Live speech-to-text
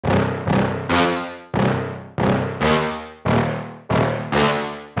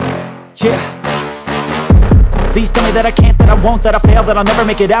Yeah. Please tell me that I can't, that I won't, that I fail, that I'll never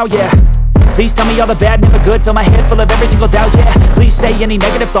make it out, yeah. Please tell me all the bad, never good, fill my head full of every single doubt, yeah. Please say any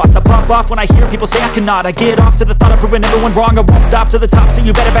negative thoughts, I pop off when I hear people say I cannot. I get off to the thought of proving everyone wrong, I won't stop to the top, so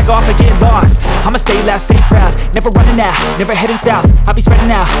you better back off and get lost. I'ma stay loud, stay proud, never running out, never heading south. I'll be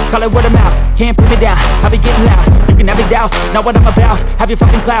spreading out, call it word of mouth, can't put me down, I'll be getting loud. You can have your doubts, not what I'm about, have your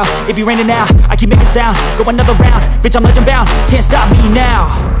fucking clout. It be raining now, I keep making sound, go another round, bitch I'm legend bound, can't stop me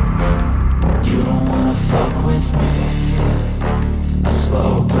now. You don't wanna fuck with me, a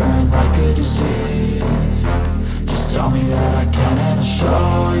slow burn like a disease. Just tell me that I can and I'll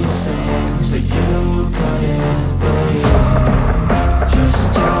show you things that you couldn't believe.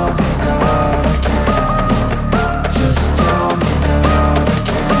 Just tell me that I can. Just tell me that I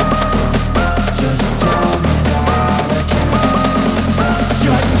can. Just tell me that I can.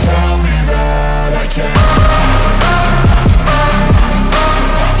 Just tell me that I can.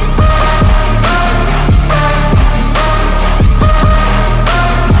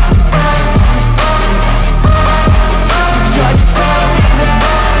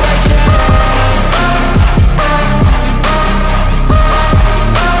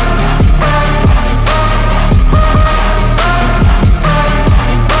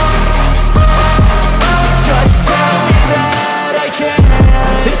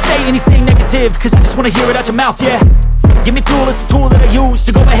 Cause I just wanna hear it out your mouth, yeah. Give me fuel, it's a tool that I use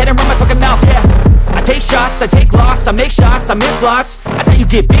to go ahead and run my fucking mouth, yeah. I take shots, I take loss, I make shots, I miss lots. That's how you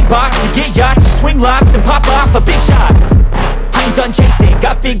get big box, you get yachts, you swing lots and pop off a big shot. I ain't done chasing,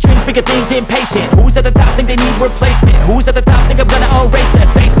 got big dreams, bigger things, impatient. Who's at the top think they need replacement? Who's at the top think I'm gonna erase them?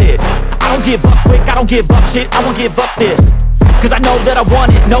 Face it, I don't give up quick, I don't give up shit, I won't give up this. Cause I know that I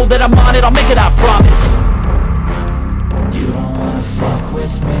want it, know that I'm on it, I'll make it, I promise. You don't wanna fuck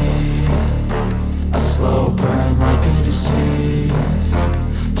with me, a slow burn like a disease.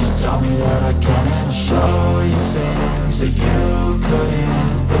 Just tell me that I can and I'll show you things that you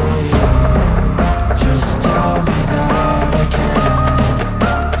couldn't believe. Just tell me that I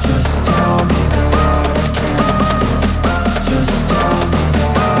can. Just tell me that I can. Just tell me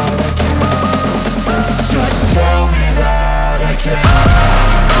that I can. Just tell me that I can.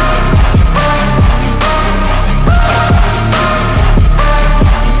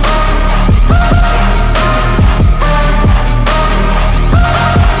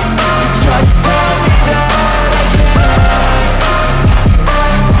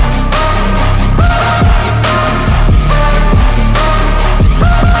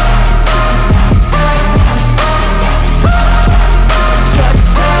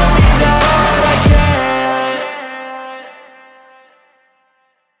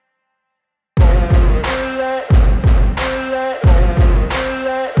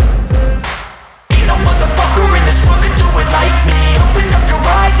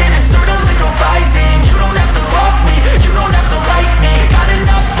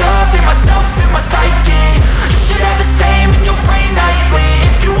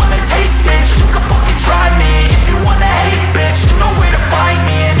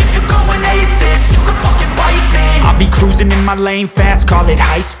 Lane fast, call it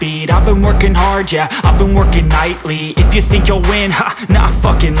high speed. I've been working hard, yeah, I've been working nightly. If you think you'll win, ha, not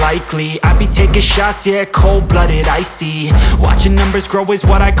fucking likely. I be taking shots, yeah, cold-blooded, icy. Watching numbers grow is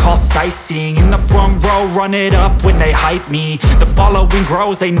what I call sightseeing. In the front row, run it up when they hype me. The following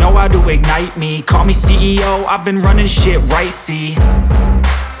grows, they know how to ignite me. Call me CEO, I've been running shit right, see.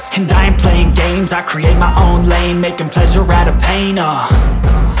 And I ain't playing games, I create my own lane, making pleasure out of pain,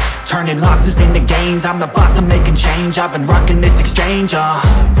 turning losses into gains, I'm the boss, I'm making change. I've been rocking this exchange,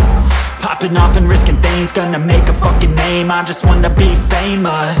 popping off and risking things, gonna make a fucking name. I just wanna be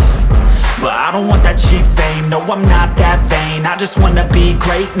famous, but I don't want that cheap fame. No, I'm not that vain, I just wanna be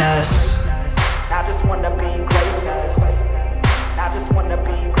greatness. I just wanna be greatness. I just wanna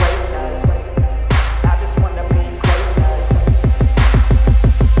be greatness. I just wanna be greatness.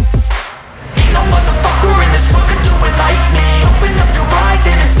 Ain't no motherfucker in this world could do it like me. Open up your eyes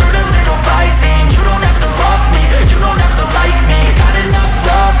and insert a little rising. You don't have to love me, you don't have to like me. Got enough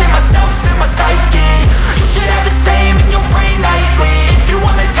love in myself, in my psyche. You should have the same in your brain nightly. If you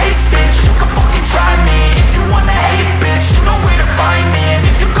wanna taste, bitch, you can fucking try me. If you wanna hate, bitch, you know where to find me. And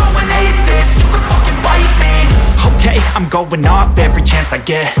if you're going hate this, you can fucking bite me. Okay, I'm going off every chance I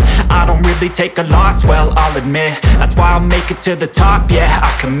get. I don't really take a loss, well, I'll admit. That's why I'll make it to the top, yeah,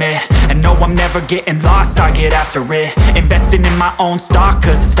 I commit. And no, I'm never getting lost, I get after it. Investing in my own stock,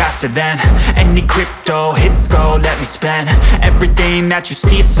 cause it's faster than any crypto hits go, let me spend. Everything that you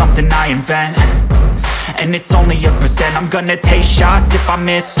see is something I invent. and it's only a percent. I'm gonna take shots, if I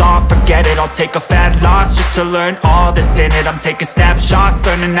miss all, forget it. I'll take a fat loss just to learn all that's in it. I'm taking snapshots,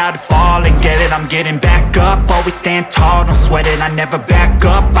 learning how to fall and get it. I'm getting back up, always stand tall, don't sweat it. I never back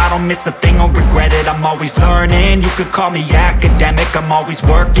up, I don't miss a thing or regret it. I'm always learning, you could call me academic. I'm always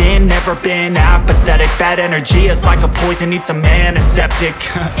working, never been apathetic. Bad energy is like a poison, needs some antiseptic.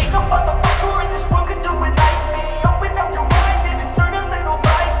 Ain't no motherfucker in this world could do it like me. Open up your eyes and insert a little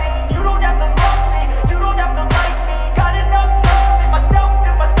rising. You don't have to love me, you don't have to like me. Got enough love in myself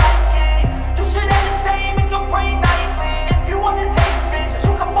and my psyche. You should have the same in your brain nightly. If you wanna taste, bitch,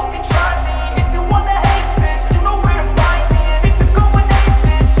 you can fucking try me. If you wanna hate, bitch, you know where to find me. And if you're going hate,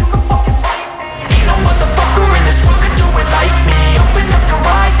 bitch, you can fucking fight me. Ain't no motherfucker in this world could do it like me. Open up your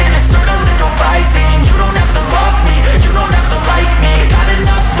eyes and insert a little rising. You don't have to love me, you don't have to like me. Got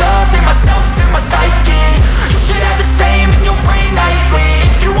enough love in myself and my psyche. You should have the same in your brain nightly.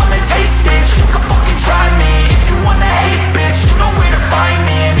 If you wanna taste, bitch, you can fucking try me. If you wanna hate, bitch, you know where to find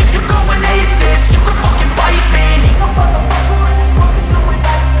me. And if you're going hate this, you can fucking bite me. Ain't no motherfucker in this world could do it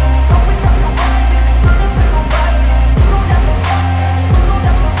like me. Open up your eyes and insert a little rising. You don't have to love me, you don't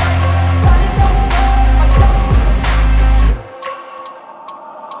have to like me. Got enough love in myself.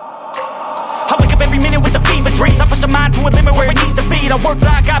 I wake up every minute with the fever dreams. I push my mind to a limit where it needs to be. I work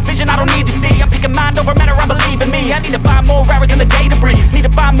blind, got vision I don't need to see. I'm picking mind over matter, I believe in me. I need to find more hours in the day to breathe. Need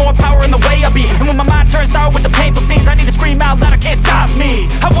to find more power in the way I be. And when my mind turns sour with the painful scenes, I need to scream out loud, I can't stop me.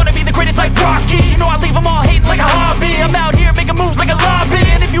 I wanna be the greatest like Rocky. You know I leave them all hating like a hobby. I'm out here making moves like a lobby.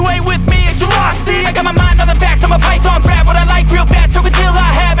 And if you ain't with me, it's your loss, see. I got my mind on the facts, I'm a python, grab what I like real fast. Choke until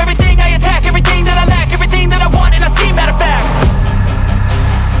I have everything I attack, everything that I lack, everything that I want, and I see, matter of fact.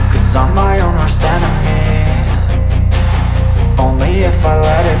 Cause I'm my own worst enemy. Only if I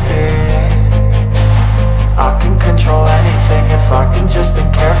let it be. I can control anything if I can just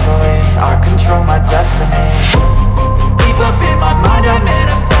think carefully. I control my destiny. Deep up in my mind I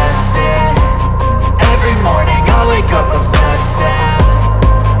manifest it. Every morning I wake up obsessed,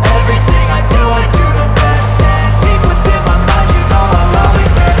 and everything I do the best. And deep within my mind, you know I'll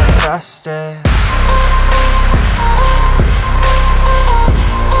always manifest it.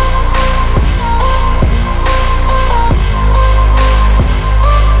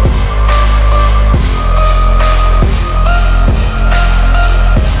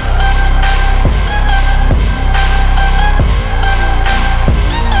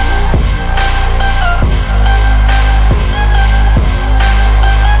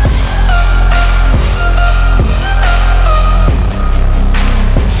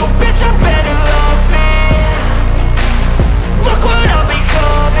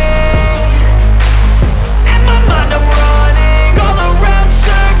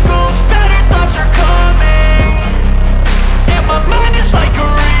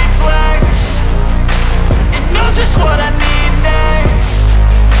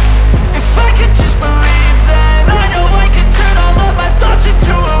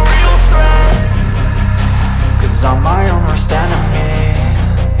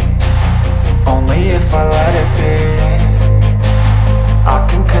 If I let it be, I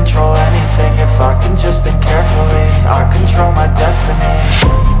can control anything if I can just think carefully. I control my destiny.